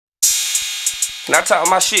Can I talk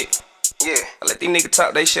my shit? Yeah. I let these niggas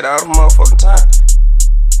talk they shit all the motherfucking time.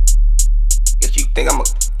 If you think I'ma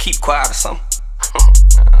keep quiet or something.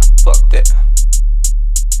 Fuck that.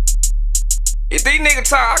 If these niggas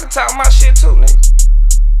talk, I can talk my shit too, nigga.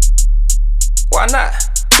 Why not?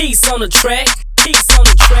 Peace on the track. Peace on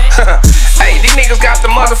the track. Hey, these niggas got the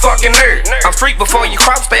motherfucking nerve. I'm freak before you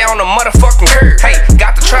crop, stay on the motherfucking curb. Hey,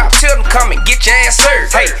 got the trap, tell them come and get your ass served.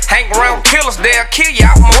 Hey, hang around killers, they'll kill you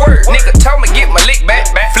out my word. Nigga told me get my lick back,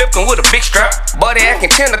 flipped him with a big strap. Buddy acting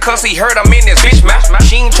tender cause he heard I'm in this bitch mouth.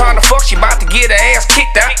 She ain't trying to fuck, she bout to get her ass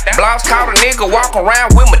kicked out. Blogs caught a nigga walk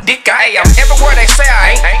around with my dick out. Hey, I'm everywhere they say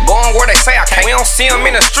I ain't, going where they say I can't. We don't see them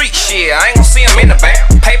in the street, shit, I ain't gon' see them in the back.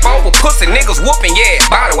 Paper over pussy, niggas whooping, yeah,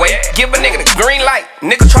 by the way. Give a nigga the green light,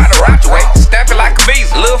 nigga try to rock your way. Stamp it like a Beezy,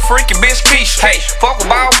 little freaky bitch Keisha. Hey, fuck with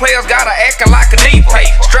ball players, got her acting like a diva. Hey,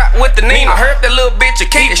 strapped with the Nina, heard that little bitch a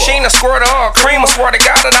keeper. If she ain't a squirt or a cream, I swear to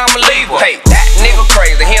God that I'ma leave her. Hey, that nigga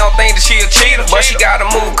crazy, he don't think that she a cheater, but she gotta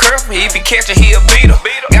move careful, if he catch her, he'll beat her.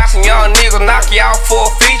 Got some young niggas knock you out for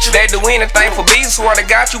a feature. They do anything for Beezy, swear to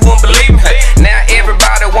God you wouldn't believe me. Hey, now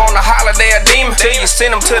everybody wanna holler they a demon, till you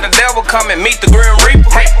send them to the devil, come and meet the Grim Reaper.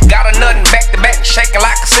 Hey, got a nothing back to back, shaking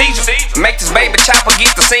like a seizure. Make this baby chopper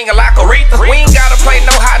get to singing like Aretha. We ain't gotta play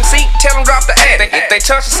no hide and seek, tell them drop the ad. If they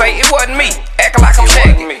touch and say it wasn't me, acting like I'm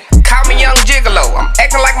shagging. Call me young gigolo, I'm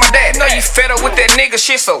acting like my dad. Know you fed up with that nigga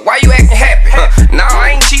shit, so why you acting happy? Nah,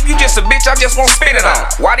 I ain't cheap, you just a bitch, I just won't spin it on.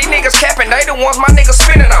 Why these niggas capping, they the ones my niggas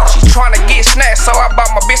spinning on. She tryna get snatched, so I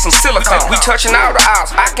bought my bitch some silicone. We touching all the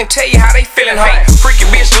odds, I can tell you how they feeling, ho. Freaky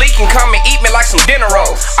bitch leaking, come and eat me like some dinner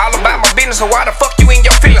rolls. All about my business, so why the fuck you in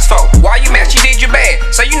your feelings for? Why you mad she did you bad,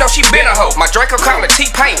 so you know she been a hoe. My Draco call it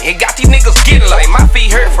T-Paint, it got these niggas getting low. My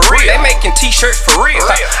feet hurt for real, they making t-shirts for real.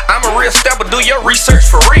 I'm a real stepper, do your research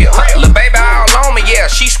for real. Lil' baby all on me, yeah,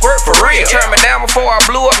 she squirt for real. Turned me down before I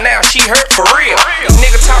blew up, now she hurt for real. These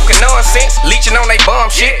niggas talking nonsense, leeching on they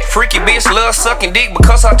bum shit. Freaky bitch love sucking dick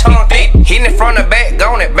because her tongue thick. Hitting it from the back,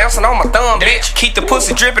 going it, bouncing on my thumb, bitch. Keep the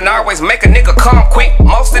pussy dripping, always make a nigga come quick.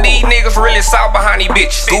 Most of these niggas really soft behind these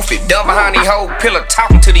bitches. Goofy, dumb behind these whole pillar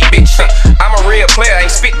talking to these bitches. I'm a real player,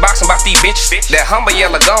 ain't spit boxing about these bitches. That humble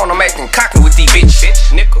Yella gone, I'm acting cocky with these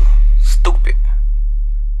bitches. Nigga.